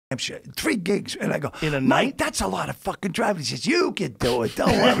Hampshire, 3 gigs. And I go, in a Mike, night? that's a lot of fucking driving. He says, you can do it.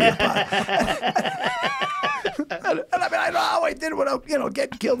 Don't worry about it. And I mean, I know how I did it without, you know,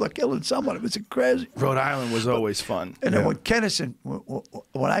 getting killed or killing someone. It was crazy. Rhode Island was always fun. And then when Kinison,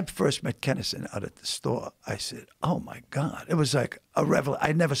 when I first met Kinison out at the store, I said, "Oh my God!" It was like a revelation.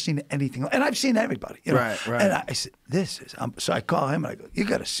 I'd never seen anything, and I've seen everybody, you know. Right. And I said, "This is." So I call him and I go, "You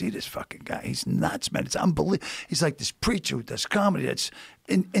got to see this fucking guy. He's nuts, man. It's unbelievable. He's like this preacher who does comedy. That's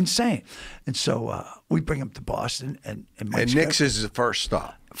insane." And so we bring him to Boston, and Nick's is the first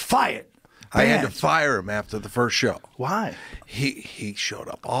stop. Fired. I had to fire him after the first show. Why? He showed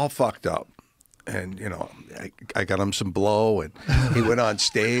up all fucked up. And, you know, I got him some blow, and he went on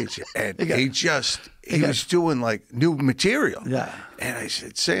stage, and he was doing, like, new material. Yeah. And I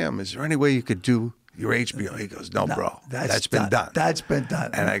said, Sam, is there any way you could do your HBO? He goes, no, bro, that's been done. That's been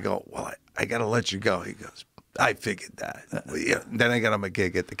done. And I go, well, I got to let you go. He goes, I figured that. Well, yeah. Then I got him a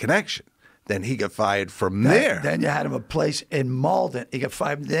gig at The Connection. Then he got fired from there. Then you had him a place in Malden. He got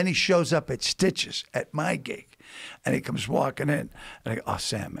fired. Then he shows up at Stitches at my gig, and he comes walking in, and I go, "Oh,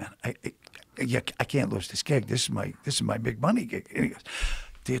 Sam, man, I can't lose this gig. This is my big money gig." And he goes,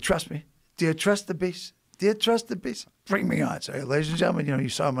 "Do you trust me? Do you trust the beast? Do you trust the beast? Bring me on." So, ladies and gentlemen, you know, you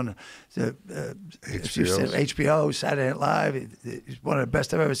saw him on the HBO, Saturday Night Live. He's one of the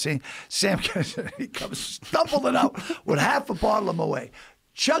best I've ever seen. Sam, he comes stumbling out with half a bottle of Moet.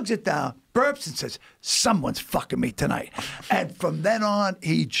 Chugs it down, burps, and says, "Someone's fucking me tonight." And from then on,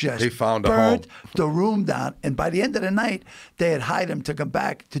 he found a burned home. the room down. And by the end of the night, they had hired him to come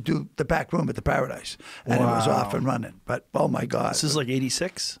back to do the back room at the Paradise. And it was off and running. But, oh, my God. This is like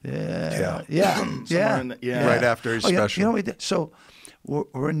 86? Yeah. Right after his special. You know what we did? So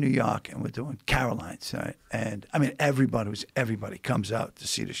we're in New York, and we're doing Caroline's. Right? And, I mean, everybody comes out to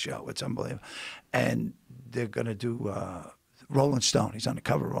see the show. It's unbelievable. And they're going to do... Rolling Stone. He's on the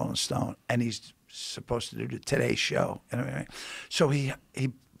cover of Rolling Stone, and he's supposed to do the Today Show. And everything. So he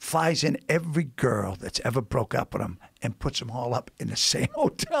flies in every girl that's ever broke up with him and puts them all up in the same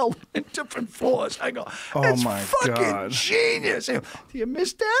hotel in different floors. I go, "It's fucking genius." Go, "Do you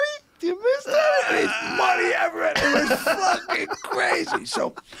miss Daddy? Do you miss Daddy?" And he's Money Everett. It was fucking crazy.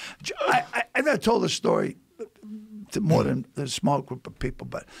 So I never told this story to more than a small group of people,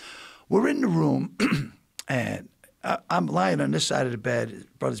 but we're in the room, and I'm lying on this side of the bed. His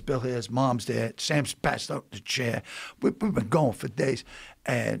brother's Bill here. His mom's there. Sam's passed out in the chair. We've been going for days.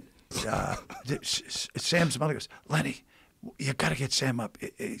 And Sam's mother goes, "Lenny, you got to get Sam up.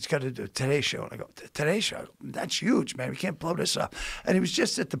 He's got to do a Today Show." And I go, "Today Show? That's huge, man. We can't blow this up." And he was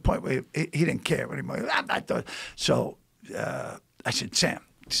just at the point where he didn't care anymore. I'm not doing it. So I said, Sam,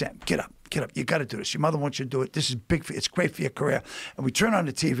 get up. Get up. You got to do this. Your mother wants you to do it. This is big. It's great for your career. And we turn on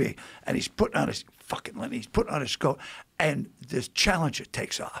the TV, and he's putting on his Lenny. He's putting on his coat, and this Challenger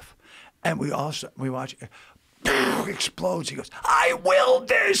takes off, and we watch it. Explodes. He goes, "I willed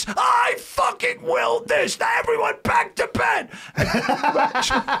this. I fucking willed this. Now everyone back to bed." And he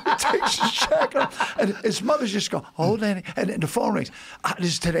takes his jacket off, and his mother's just going, "Oh, Lenny," and then the phone rings. "This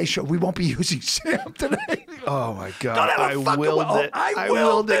is Today's Show. We won't be using Sam today." Oh my God! I willed it. I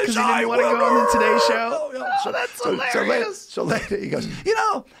willed it because he didn't want to go on the Today Show. So that's hilarious. So later he goes,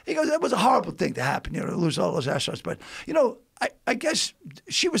 that was a horrible thing to happen, to lose all those astronauts. But I guess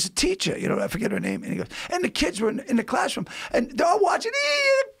she was a teacher, I forget her name. And he goes, and the kids were in the classroom, and they're all watching.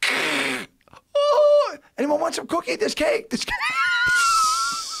 Oh, anyone want some cookie? There's cake. There's cake.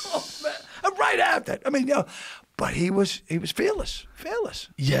 Oh, man. And right after it. But he was fearless.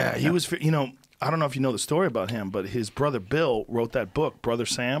 Yeah, he was. I don't know if you know the story about him, but his brother Bill wrote that book, Brother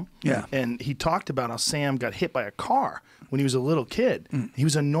Sam. Yeah. And he talked about how Sam got hit by a car when he was a little kid. He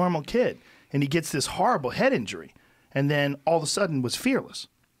was a normal kid, and he gets this horrible head injury, and then all of a sudden was fearless.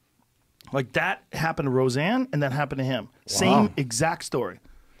 Like that happened to Roseanne, and that happened to him. Wow. Same exact story.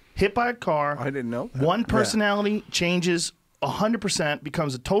 Hit by a car. I didn't know that. One personality changes 100%,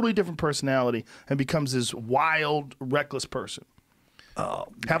 becomes a totally different personality, and becomes this wild, reckless person. Oh,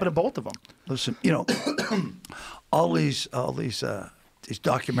 happened to both of them. Listen, all these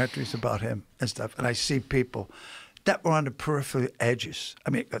documentaries about him and stuff, and I see people that were on the peripheral edges. I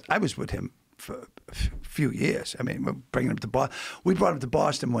mean, I was with him for a few years. I mean, we're bringing him to Boston. We brought him to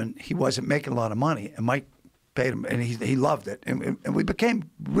Boston when he wasn't making a lot of money, and Mike paid him, and he loved it, and we became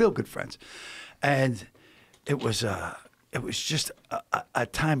real good friends. And it was just a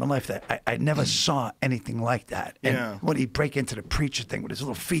time in life that I never saw anything like that. And when he'd break into the preacher thing with his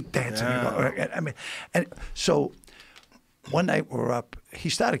little feet dancing, and so one night we're up. He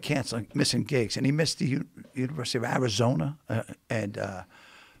started missing gigs, and he missed the University of Arizona, and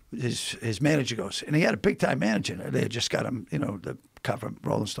his manager goes, and he had a big time manager. They had just got him, the cover,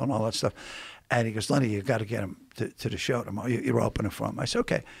 Rolling Stone, all that stuff. And he goes, Lenny, you got to get him to the show tomorrow. You're opening for him. I said,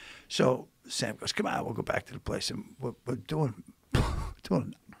 okay. So Sam goes, come on, we'll go back to the place. And we're doing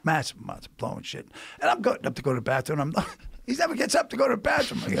massive amounts of blowing shit. And I'm going up to go to the bathroom. He never gets up to go to the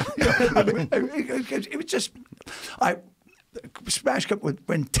bathroom. It was just, Smash Cut, we're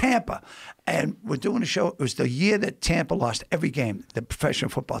in Tampa, and we're doing a show. It was the year that Tampa lost every game, the professional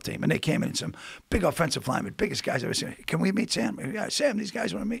football team, and they came in some big offensive linemen, biggest guys I've ever seen. Can we meet Sam? Yeah, Sam, these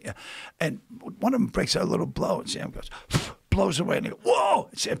guys want to meet you. And one of them breaks out a little blow, and Sam goes, blows away, and he goes, whoa!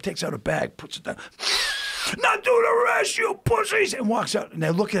 And Sam takes out a bag, puts it down. Not doing the rest, you pussies! And walks out, and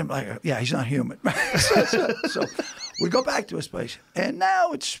they're looking at him like, yeah, he's not human. so we go back to his place, and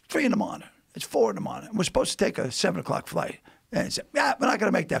now it's 3 in the morning. It's 4 in the morning. We're supposed to take a 7 o'clock flight. And he said, yeah, we're not going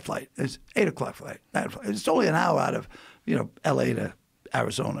to make that flight. It's 8 o'clock flight. It's only an hour out of, L.A. to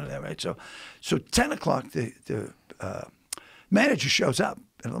Arizona there, right? So 10 o'clock, the manager shows up.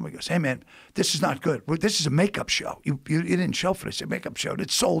 And Lenny goes, hey, man, this is not good. This is a makeup show. You didn't show for this. It's a makeup show.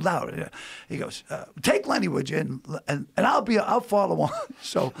 It's sold out. He goes, take Lenny, would you? And I'll follow on.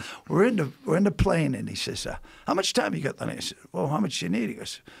 So we're in the plane, and he says, how much time you got, Lenny? I said, well, how much you need? He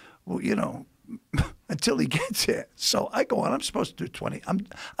goes, well, until he gets here. So I go on. I'm supposed to do 20. I'm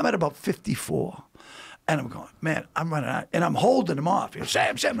at about 54. And I'm going, man, I'm running out. And I'm holding him off. He goes,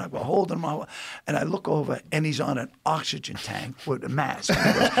 Sam, and I'm going, holding him off. And I look over, and he's on an oxygen tank with a mask.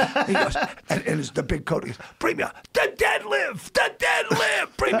 And he goes, and it's the big coat. He goes, bring me on. The dead live.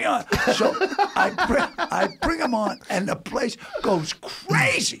 Bring me on. So I bring him on, and the place goes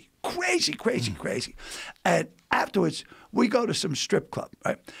crazy. And afterwards, we go to some strip club,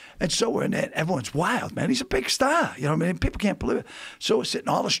 right? And so we're in there. Everyone's wild, man. He's a big star. You know what I mean? People can't believe it. So we're sitting,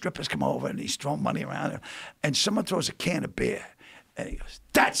 all the strippers come over, and he's throwing money around. And someone throws a can of beer. And he goes,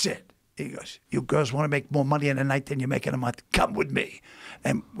 that's it. He goes, you girls want to make more money in a night than you make in a month? Come with me.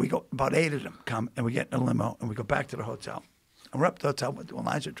 And we go, about 8 of them come, and we get in a limo, and we go back to the hotel. And we're up to the hotel, we're doing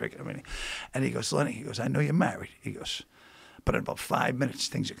lines of drinking and everything. And he goes, Lenny, I know you're married. He goes, but in about 5 minutes,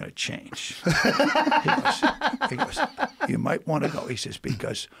 things are going to change. He goes, you might want to go. He says,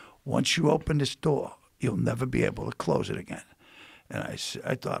 because once you open this door, you'll never be able to close it again. And I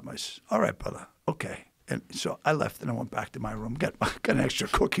thought, all right, brother, okay. And so I left, and I went back to my room, got an extra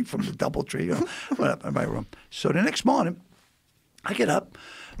cookie from the DoubleTree, went up in my room. So the next morning, I get up,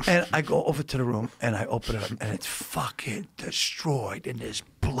 and I go over to the room, and I open it up, and it's fucking destroyed, and there's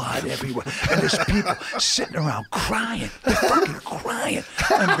blood everywhere, and there's people sitting around crying. They're fucking crying.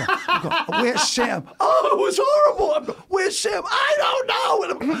 I'm going, where's Sam? Oh, it was horrible. I'm going, where's Sam? I don't know.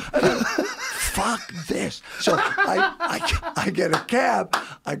 And I'm fuck this. So I get a cab,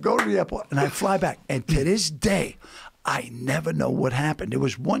 I go to the airport, and I fly back. And to this day, I never know what happened. There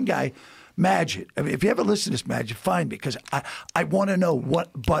was one guy, Magic. I mean, if you ever listen to this, Magic, find me, because I want to know what,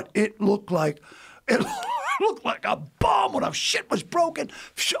 but it looked like a bomb when shit was broken.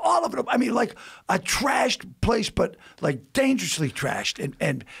 All of it. I mean, like a trashed place, but like dangerously trashed,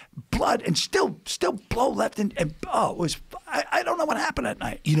 and blood, and still blow left, and it was. I don't know what happened that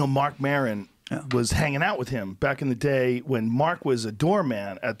night. Mark Maron was hanging out with him back in the day when Mark was a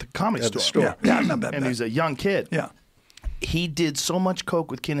doorman at the Comedy Store. Yeah, I remember that. And he was a young kid. Yeah. He did so much coke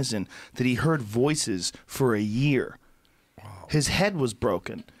with Kinison that he heard voices for a year. Wow. His head was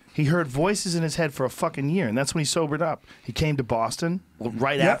broken. He heard voices in his head for a fucking year, and that's when he sobered up. He came to Boston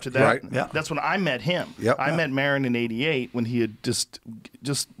right after that. Right. Yeah. That's when I met him. Yep. I met Maron in '88 when he had just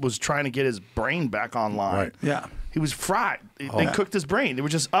was trying to get his brain back online. Right. Yeah. He was fried. They cooked his brain. They were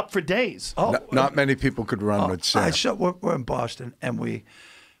just up for days. Not many people could run with Sam. So we're in Boston, and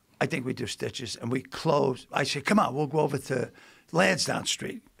I think we do Stitches, and we close. I said, come on, we'll go over to Lansdowne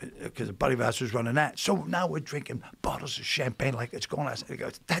Street, because a buddy of ours was running that. So now we're drinking bottles of champagne like it's going on. He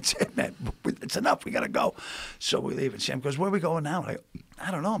goes, that's it, man. It's enough. We got to go. So we leave, and Sam goes, where are we going now? And I go, I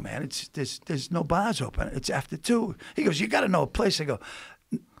don't know, man. There's no bars open. It's after 2. He goes, you got to know a place. I go,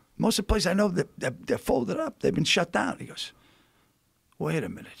 most of the places I know, they're folded up. They've been shut down. He goes, wait a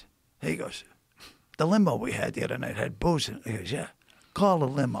minute. He goes, the limo we had the other night had booze in it. He goes, yeah. Call a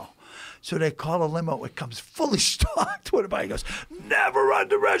limo. So they call a limo. It comes fully stocked with everybody. He goes, never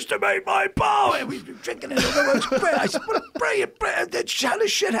underestimate my power. And we've been drinking it. I said, what a brilliant. How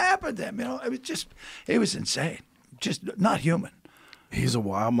this shit happened to him? It was insane. Just not human. He's a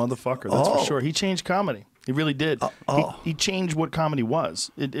wild motherfucker, that's for sure. He changed comedy. He really did. He changed what comedy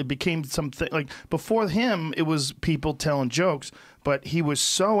was. It became something, like, before him, it was people telling jokes, but he was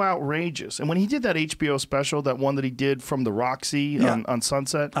so outrageous. And when he did that HBO special, that one that he did from the Roxy on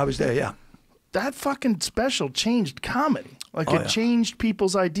Sunset. I was there, yeah. That fucking special changed comedy. Like it changed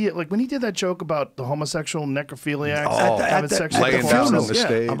people's idea. Like when he did that joke about the homosexual necrophiliacs having sex at laying the down on funerals. the Yeah.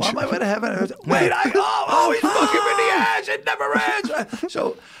 stage. I'm on my way to heaven. Wait, he's looking me in the ass. It never ends.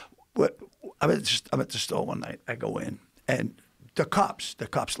 So I'm at the store one night. I go in, and the cops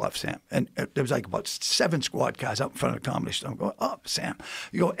left Sam. And there was like about 7 squad cars out in front of the Comedy Store. I'm going, oh, Sam.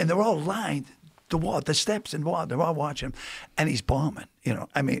 You go, and they're all lined the steps and they're all watching him, and he's bombing. You know,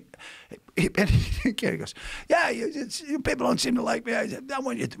 I mean, he goes, yeah, you people don't seem to like me. I said, I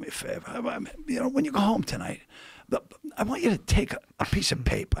want you to do me a favor. You know, when you go home tonight, I want you to take a piece of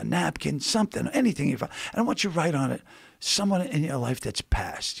paper, a napkin, something, anything you find, and I want you to write on it someone in your life that's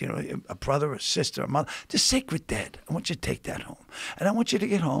passed, you know, a brother, a sister, a mother, the sacred dead. I want you to take that home. And I want you to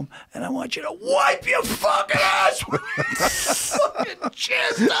get home, and I want you to wipe your fucking ass. Fucking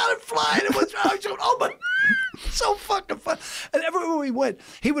chairs started flying. It was, oh my, so fucking fun. And everywhere we went,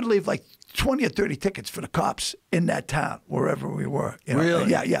 he would leave like 20 or 30 tickets for the cops in that town, wherever we were. You know?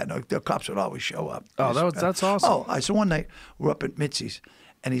 Really? Yeah. No, the cops would always show up. Oh, that's awesome. Oh, so one night we're up at Mitzi's,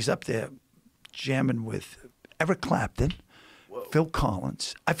 and he's up there jamming with Eric Clapton, Phil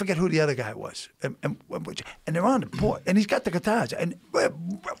Collins. I forget who the other guy was. And they're on the port, and he's got the guitars, and we're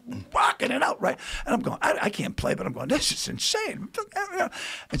rocking it out, right? And I'm going, I can't play, but I'm going, this is insane.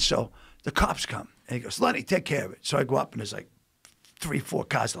 And so the cops come, and he goes, Lenny, take care of it. So I go up, and there's like 3, 4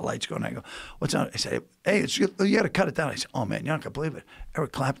 cars, the lights going. I go, what's on? I say, hey, you got to cut it down. I said, oh, man, you're not going to believe it.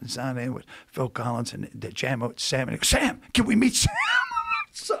 Eric Clapton's down there with Phil Collins, and they jam with Sam. And he goes, Sam, can we meet Sam?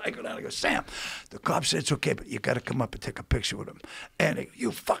 So I go down and go, Sam, the cop said it's okay, but you got to come up and take a picture with him. And he, you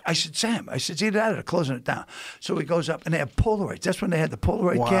fuck, I said, Sam, I said, it's either that or they're closing it down. So he goes up, and they have Polaroids. That's when they had the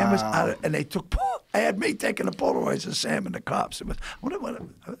Polaroid cameras out, and they took, I had me taking the Polaroids of Sam and the cops. It was,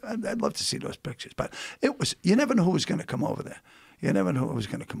 I'd love to see those pictures. But it was, you never knew who was going to come over there. You never knew who was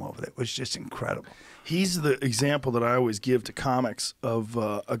going to come over there. It was just incredible. He's the example that I always give to comics of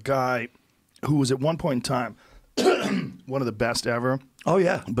a guy who was at one point in time one of the best ever. Oh,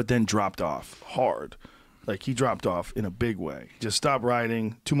 yeah. But then dropped off hard. Like, he dropped off in a big way. Just stopped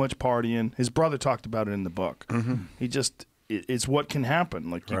writing, too much partying. His brother talked about it in the book. He just, it's what can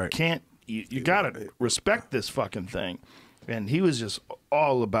happen. Like, you can't, you got to respect this fucking thing. And he was just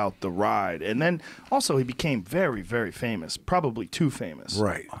all about the ride. And then also he became very, very famous, probably too famous.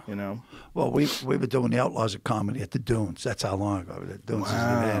 Right. You know? Well, we were doing the Outlaws of Comedy at the Dunes. That's how long ago. The Dunes is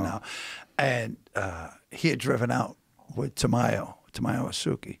there now. And he had driven out with Tamayo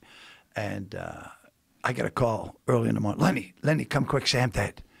Asuki. And I get a call early in the morning. Lenny, come quick, Sam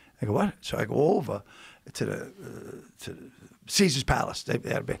dead. I go, what? So I go over to the Caesar's Palace. They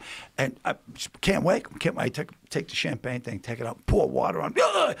had a big, and I can't wait. I take the champagne thing, take it out, pour water on,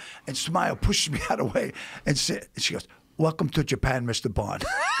 and Smile pushes me out of the way, and she goes, welcome to Japan, Mr. Bond.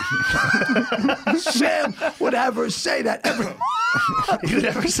 Sam would have her say that every morning. You would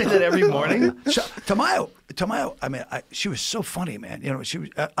ever say that every morning? So, Tamayo, I mean, she was so funny, man. You know, she was.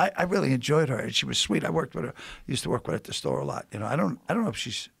 I really enjoyed her, and she was sweet. I worked with her. Used to work with her at the store a lot. You know, I don't know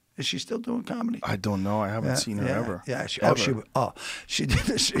if is she still doing comedy? I don't know. I haven't seen her ever. Yeah, she did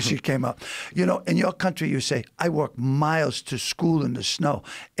this. She came up. You know, in your country, you say, I walk miles to school in the snow.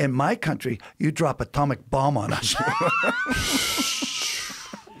 In my country, you drop atomic bomb on us.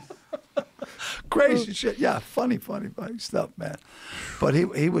 Crazy shit. Yeah, funny stuff, man. But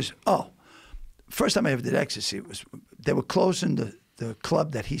he was, first time I ever did ecstasy, they were closing the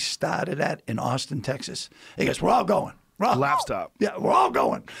club that he started at in Austin, Texas. He goes, we're all going. Laugh stop. Yeah, we're all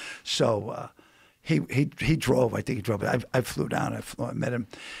going. So he drove. I think he drove. I flew down. I met him,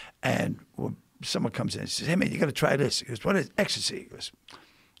 and someone comes in and says, "Hey man, you got to try this." He goes, "What is ecstasy?" He goes,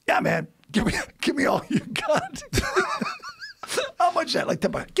 "Yeah, man, give me all you got." How much is that? Like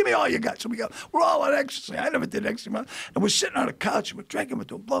 $10. Give me all you got. So we're all on ecstasy. I never did ecstasy, and we're sitting on a couch and we're drinking, we're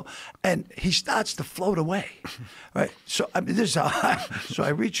doing blow, and he starts to float away, right? So I mean, this is how. So I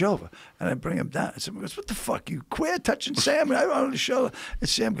reach over and I bring him down. And someone goes, "What the fuck? You queer touching Sam?" And I on the shoulder, and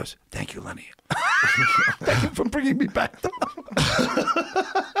Sam goes, "Thank you, Lenny. Thank you for bringing me back."